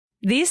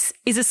This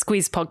is a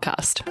Squiz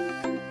podcast.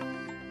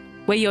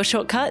 We're your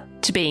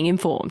shortcut to being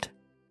informed.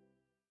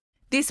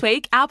 This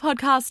week, our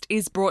podcast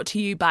is brought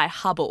to you by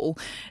Hubble.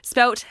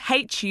 Spelt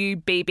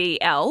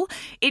Hubbl,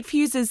 it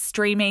fuses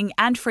streaming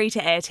and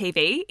free-to-air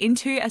TV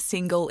into a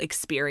single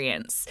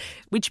experience,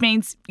 which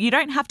means you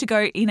don't have to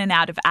go in and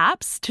out of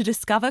apps to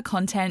discover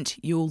content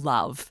you'll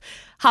love.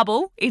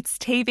 Hubble, it's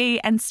TV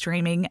and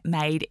streaming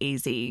made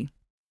easy.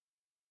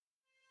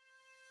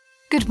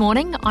 Good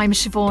morning, I'm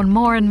Siobhan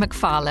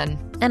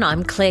Moran-McFarlane. And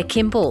I'm Claire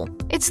Kimball.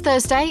 It's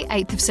Thursday,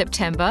 8th of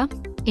September.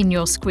 In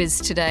your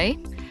Squiz today,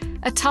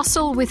 a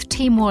tussle with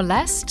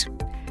Timor-Leste,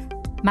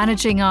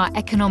 managing our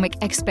economic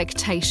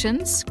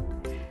expectations,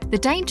 the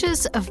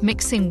dangers of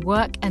mixing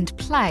work and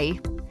play,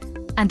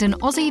 and an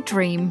Aussie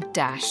dream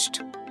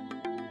dashed.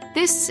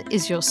 This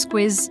is your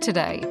Squiz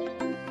today.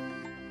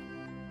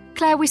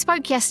 Claire, we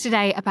spoke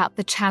yesterday about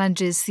the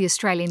challenges the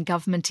Australian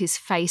government is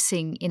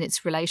facing in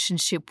its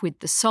relationship with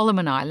the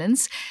Solomon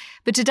Islands,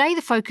 but today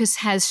the focus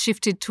has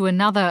shifted to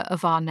another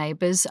of our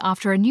neighbours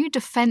after a new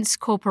defence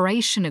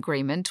cooperation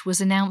agreement was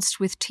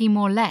announced with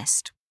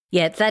Timor-Leste.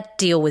 Yeah, that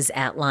deal was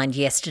outlined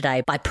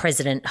yesterday by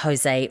President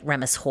Jose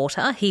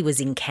Ramos-Horta. He was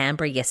in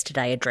Canberra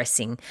yesterday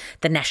addressing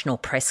the National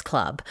Press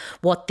Club.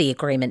 What the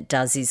agreement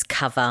does is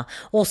cover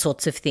all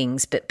sorts of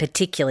things, but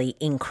particularly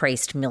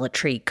increased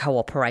military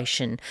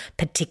cooperation,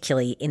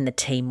 particularly in the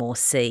Timor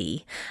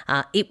Sea.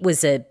 It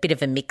was a bit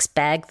of a mixed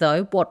bag,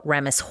 though. What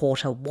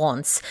Ramos-Horta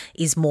wants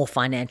is more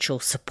financial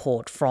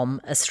support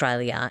from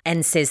Australia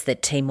and says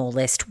that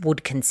Timor-Leste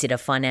would consider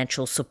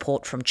financial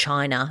support from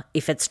China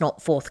if it's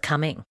not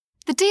forthcoming.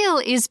 The deal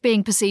is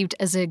being perceived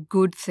as a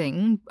good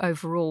thing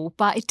overall,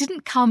 but it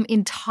didn't come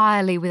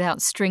entirely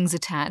without strings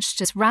attached,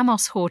 as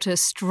Ramos-Horta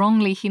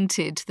strongly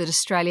hinted that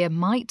Australia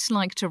might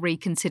like to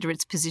reconsider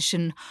its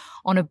position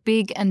on a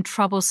big and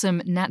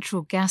troublesome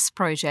natural gas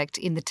project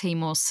in the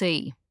Timor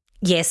Sea.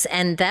 Yes,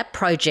 and that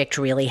project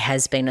really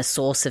has been a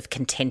source of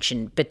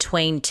contention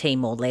between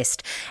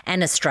Timor-Leste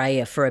and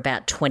Australia for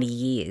about 20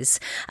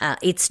 years.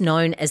 It's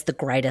known as the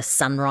Greater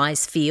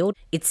Sunrise Field.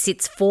 It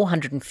sits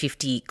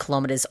 450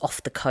 kilometres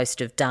off the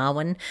coast of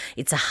Darwin.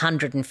 It's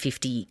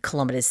 150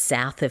 kilometres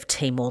south of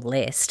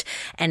Timor-Leste,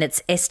 and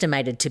it's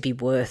estimated to be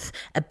worth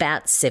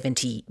about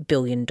 $70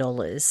 billion.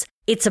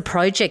 It's a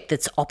project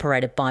that's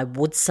operated by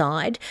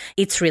Woodside.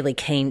 It's really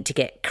keen to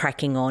get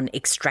cracking on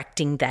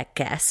extracting that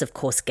gas. Of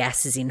course,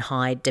 gas is in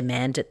high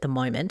demand at the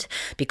moment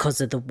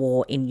because of the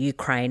war in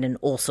Ukraine and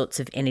all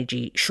sorts of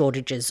energy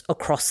shortages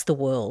across the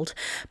world.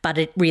 But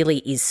it really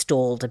is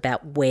stalled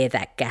about where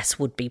that gas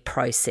would be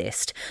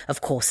processed. Of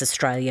course,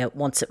 Australia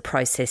wants it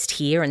processed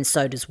here, and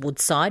so does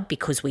Woodside,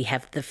 because we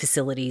have the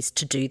facilities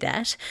to do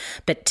that.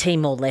 But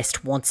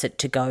Timor-Leste wants it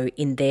to go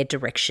in their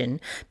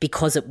direction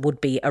because it would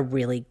be a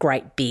really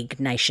great big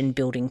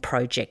nation-building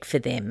project for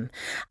them.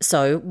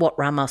 So what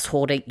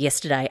Ramos-Horta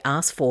yesterday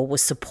asked for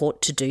was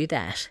support to do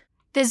that.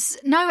 There's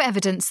no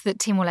evidence that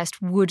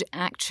Timor-Leste would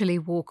actually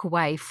walk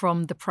away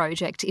from the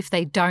project if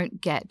they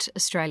don't get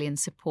Australian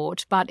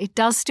support, but it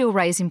does still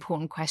raise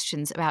important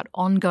questions about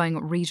ongoing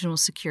regional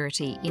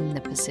security in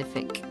the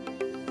Pacific.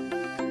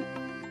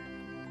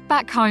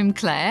 Back home,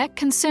 Claire,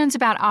 concerns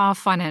about our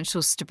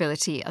financial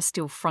stability are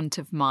still front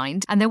of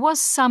mind, and there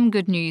was some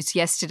good news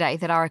yesterday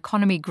that our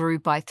economy grew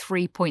by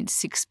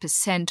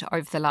 3.6%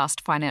 over the last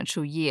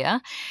financial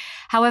year.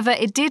 However,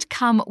 it did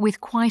come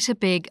with quite a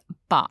big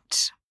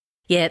but.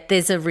 Yeah,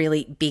 there's a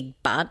really big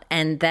but,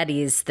 and that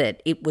is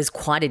that it was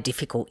quite a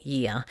difficult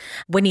year.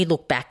 When you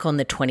look back on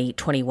the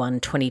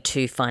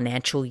 2021-22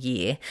 financial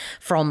year,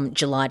 from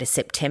July to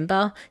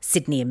September,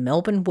 Sydney and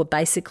Melbourne were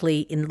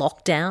basically in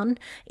lockdown.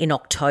 In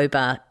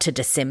October to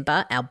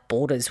December, our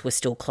borders were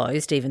still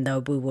closed, even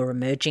though we were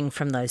emerging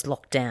from those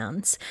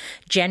lockdowns.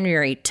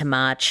 January to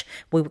March,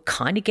 we were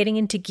kind of getting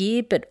into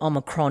gear, but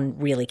Omicron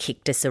really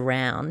kicked us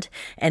around.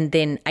 And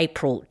then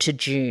April to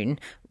June,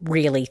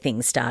 really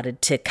things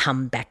started to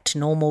come back to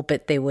normal,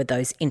 but there were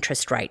those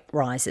interest rate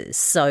rises.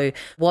 So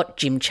what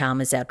Jim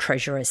Chalmers, our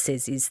treasurer,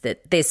 says is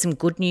that there's some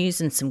good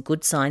news and some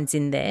good signs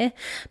in there,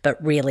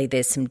 but really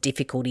there's some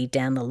difficulty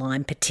down the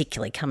line,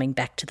 particularly coming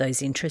back to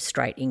those interest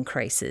rate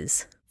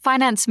increases.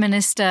 Finance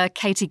Minister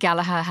Katie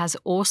Gallagher has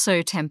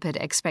also tempered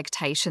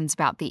expectations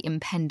about the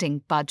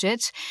impending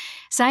budget,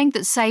 saying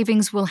that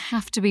savings will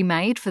have to be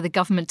made for the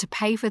government to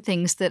pay for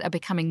things that are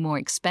becoming more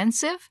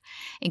expensive,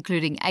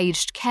 including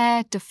aged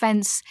care,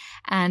 defence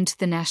and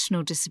the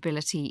National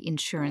Disability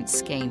Insurance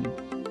Scheme.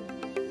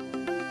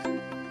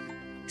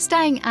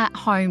 Staying at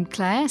home,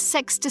 Claire,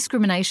 Sex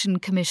Discrimination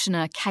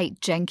Commissioner Kate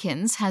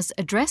Jenkins has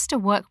addressed a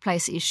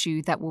workplace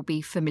issue that will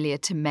be familiar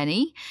to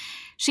many.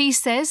 She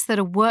says that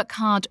a work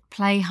hard,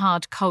 play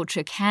hard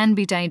culture can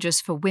be dangerous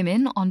for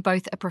women on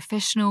both a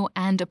professional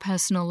and a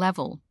personal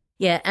level.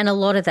 Yeah, and a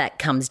lot of that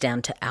comes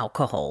down to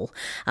alcohol.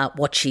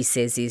 What she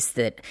says is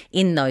that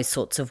in those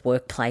sorts of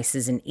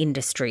workplaces and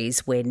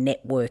industries where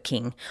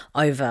networking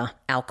over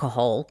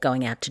alcohol,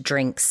 going out to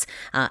drinks,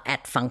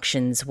 at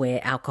functions where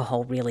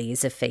alcohol really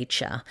is a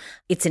feature,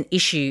 it's an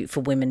issue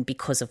for women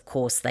because, of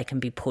course, they can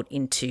be put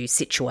into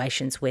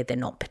situations where they're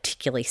not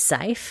particularly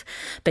safe.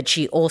 But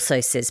she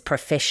also says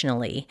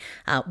professionally,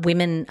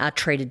 women are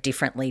treated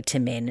differently to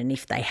men, and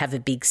if they have a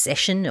big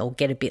session or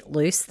get a bit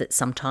loose, that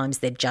sometimes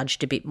they're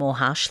judged a bit more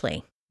harshly.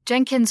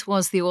 Jenkins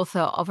was the author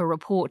of a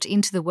report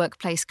into the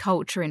workplace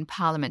culture in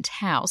Parliament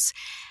House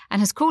and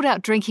has called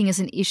out drinking as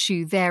an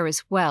issue there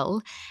as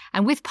well.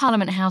 And with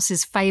Parliament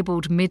House's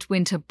fabled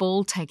midwinter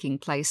ball taking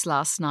place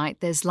last night,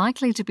 there's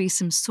likely to be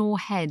some sore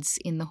heads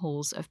in the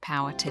halls of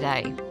power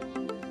today.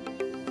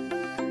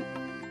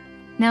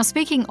 Now,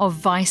 speaking of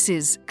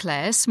vices,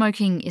 Claire,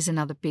 smoking is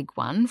another big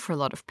one for a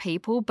lot of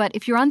people. But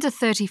if you're under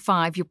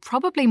 35, you're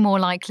probably more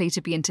likely to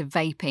be into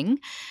vaping,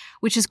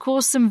 which has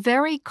caused some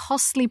very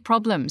costly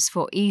problems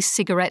for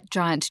e-cigarette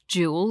giant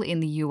Juul in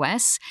the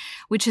US,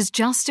 which has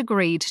just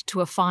agreed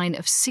to a fine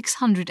of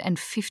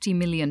 $650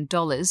 million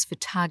for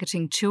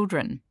targeting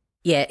children.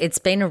 Yeah, it's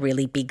been a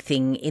really big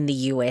thing in the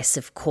US.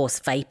 Of course,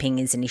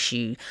 vaping is an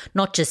issue,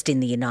 not just in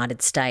the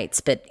United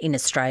States, but in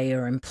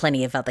Australia and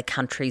plenty of other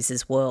countries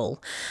as well.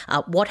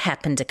 What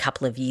happened a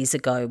couple of years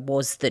ago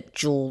was that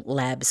Juul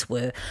Labs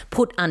were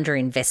put under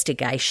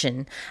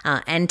investigation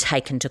and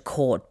taken to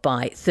court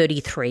by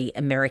 33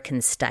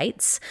 American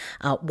states.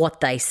 What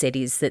they said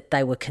is that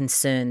they were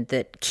concerned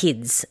that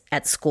kids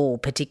at school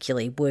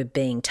particularly were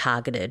being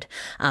targeted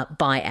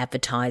by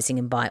advertising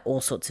and by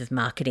all sorts of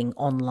marketing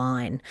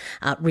online,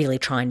 really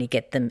trying to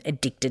get them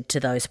addicted to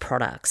those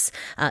products.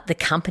 The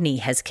company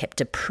has kept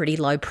a pretty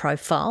low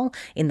profile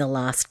in the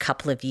last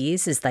couple of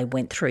years as they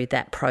went through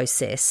that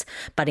process,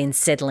 but in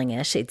settling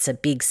it, it's a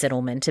big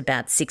settlement,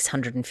 about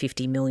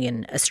 650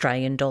 million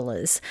Australian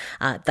dollars.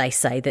 They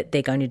say that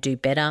they're going to do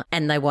better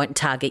and they won't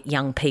target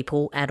young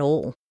people at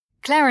all.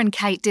 Claire and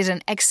Kate did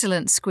an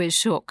excellent Squiz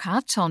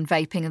shortcut on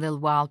vaping a little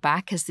while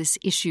back as this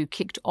issue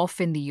kicked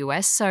off in the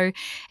US. So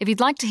if you'd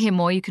like to hear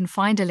more, you can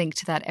find a link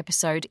to that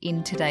episode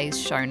in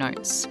today's show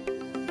notes.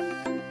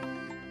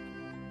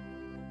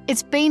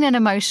 It's been an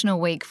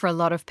emotional week for a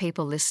lot of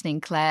people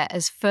listening, Claire,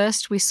 as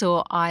first we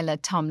saw Ajla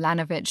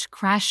Tomljanovic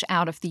crash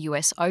out of the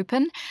US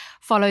Open,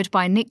 followed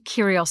by Nick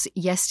Kyrgios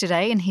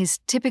yesterday in his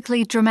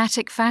typically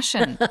dramatic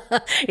fashion.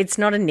 It's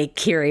not a Nick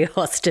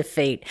Kyrgios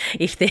defeat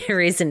if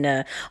there isn't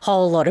a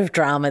whole lot of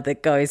drama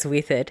that goes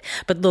with it.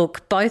 But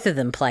look, both of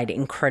them played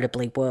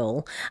incredibly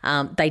well.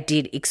 They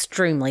did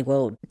extremely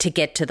well to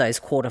get to those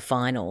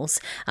quarterfinals.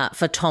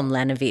 For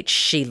Tomljanovic,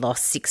 she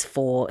lost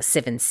 6-4,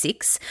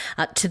 7-6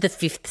 to the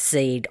fifth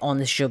seed on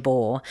the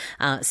Jabeur.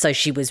 So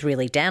she was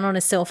really down on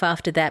herself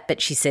after that, but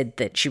she said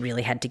that she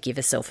really had to give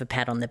herself a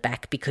pat on the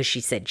back because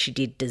she said she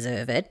did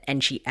deserve it,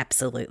 and she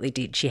absolutely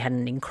did. She had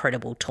an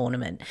incredible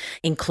tournament,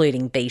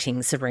 including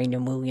beating Serena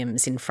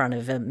Williams in front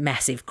of a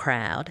massive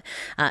crowd.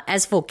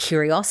 As for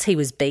Kyrgios, he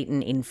was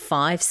beaten in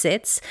 5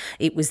 sets.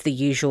 It was the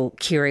usual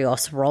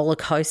Kyrgios roller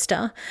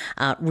coaster,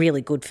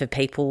 really good for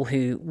people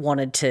who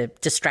wanted to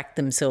distract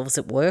themselves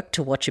at work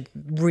to watch a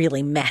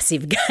really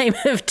massive game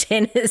of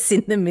tennis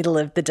in the middle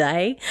of the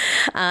day.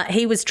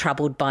 He was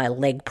troubled by a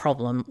leg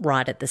problem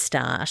right at the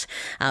start,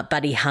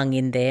 but he hung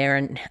in there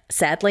and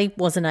sadly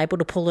wasn't able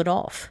to pull it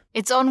off.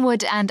 It's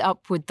onward and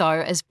upward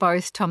though, as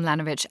both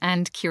Tomljanovic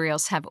and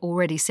Kyrgios have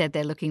already said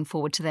they're looking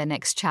forward to their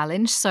next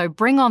challenge. So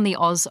bring on the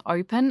Oz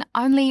Open,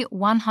 only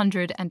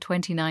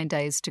 129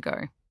 days to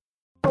go.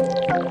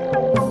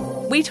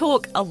 We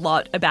talk a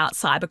lot about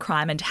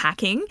cybercrime and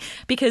hacking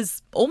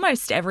because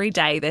almost every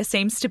day there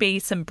seems to be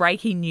some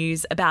breaking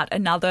news about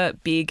another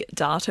big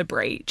data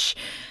breach.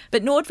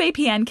 But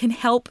NordVPN can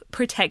help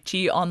protect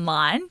you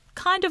online,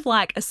 kind of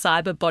like a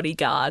cyber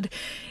bodyguard.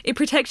 It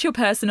protects your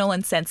personal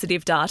and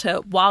sensitive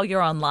data while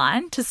you're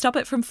online to stop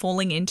it from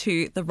falling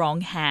into the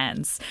wrong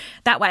hands.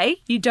 That way,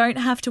 you don't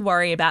have to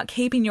worry about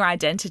keeping your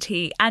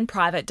identity and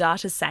private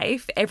data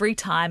safe every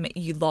time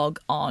you log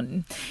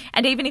on.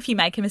 And even if you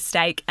make a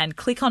mistake and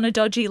click on a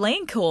dodgy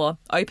link or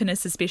open a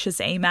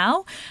suspicious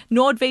email,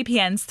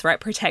 NordVPN's threat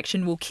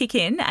protection will kick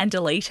in and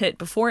delete it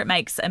before it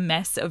makes a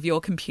mess of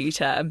your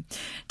computer.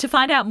 To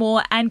find out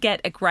more and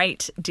get a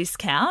great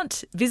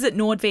discount, visit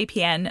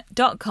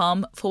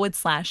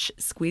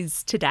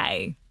nordvpn.com/squiz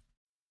today.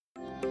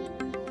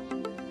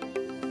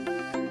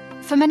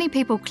 For many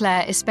people,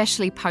 Claire,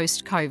 especially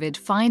post-COVID,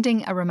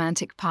 finding a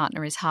romantic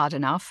partner is hard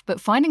enough,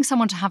 but finding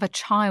someone to have a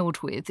child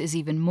with is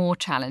even more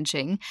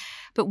challenging.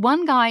 But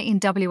one guy in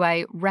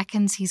WA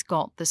reckons he's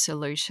got the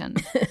solution.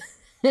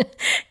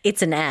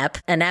 It's an app.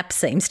 An app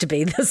seems to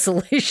be the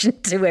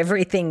solution to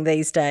everything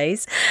these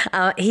days.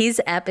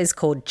 His app is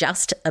called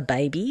Just a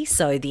Baby.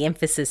 So the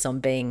emphasis on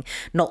being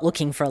not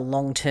looking for a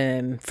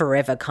long-term,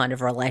 forever kind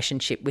of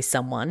relationship with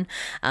someone.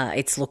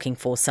 It's looking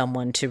for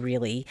someone to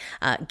really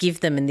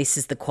give them, and this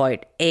is the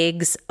quote,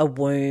 eggs, a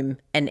womb,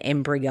 an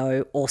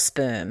embryo or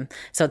sperm.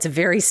 So it's a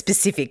very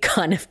specific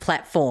kind of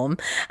platform.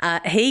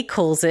 He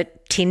calls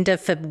it Tinder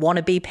for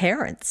wannabe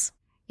parents.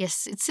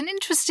 Yes, it's an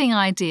interesting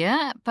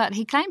idea, but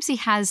he claims he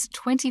has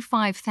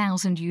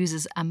 25,000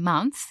 users a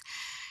month.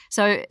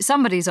 So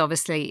somebody's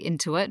obviously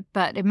into it,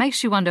 but it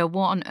makes you wonder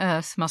what on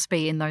earth must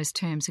be in those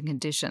terms and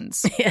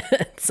conditions. Yeah,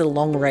 it's a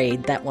long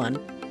read, that one.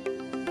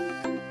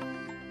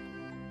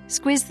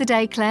 Squiz the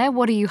day, Claire.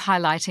 What are you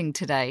highlighting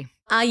today?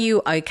 Are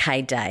You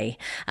OK Day?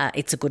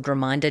 It's a good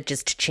reminder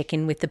just to check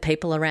in with the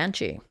people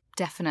around you.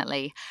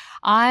 Definitely.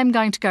 I'm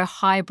going to go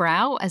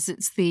highbrow as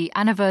it's the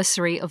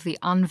anniversary of the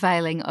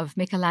unveiling of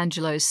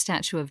Michelangelo's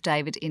statue of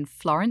David in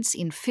Florence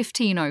in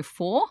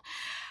 1504.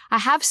 I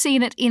have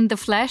seen it in the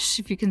flesh,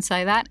 if you can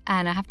say that,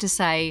 and I have to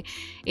say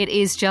it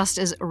is just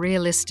as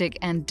realistic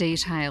and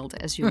detailed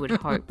as you would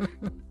hope.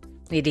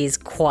 It is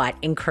quite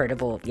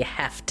incredible. You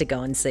have to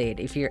go and see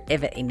it if you're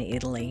ever in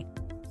Italy.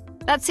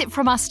 That's it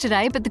from us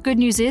today, but the good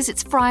news is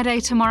it's Friday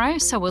tomorrow,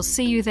 so we'll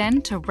see you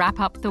then to wrap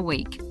up the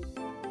week.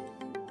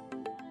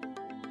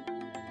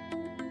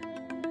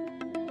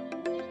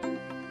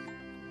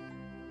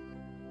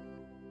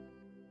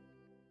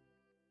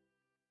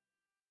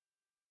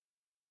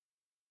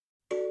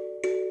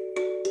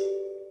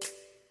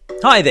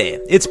 Hi there,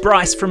 it's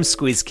Bryce from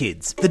Squiz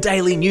Kids, the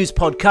daily news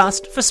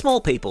podcast for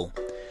small people.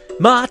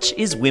 March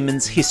is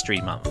Women's History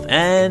Month,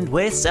 and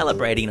we're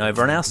celebrating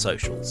over on our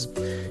socials.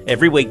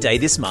 Every weekday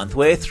this month,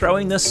 we're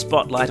throwing the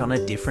spotlight on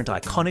a different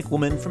iconic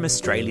woman from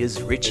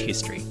Australia's rich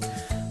history.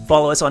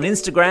 Follow us on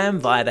Instagram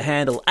via the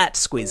handle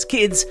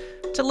 @SquizKids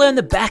to learn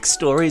the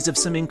backstories of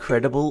some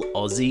incredible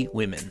Aussie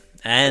women,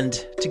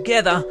 and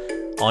together,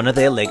 honour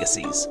their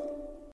legacies.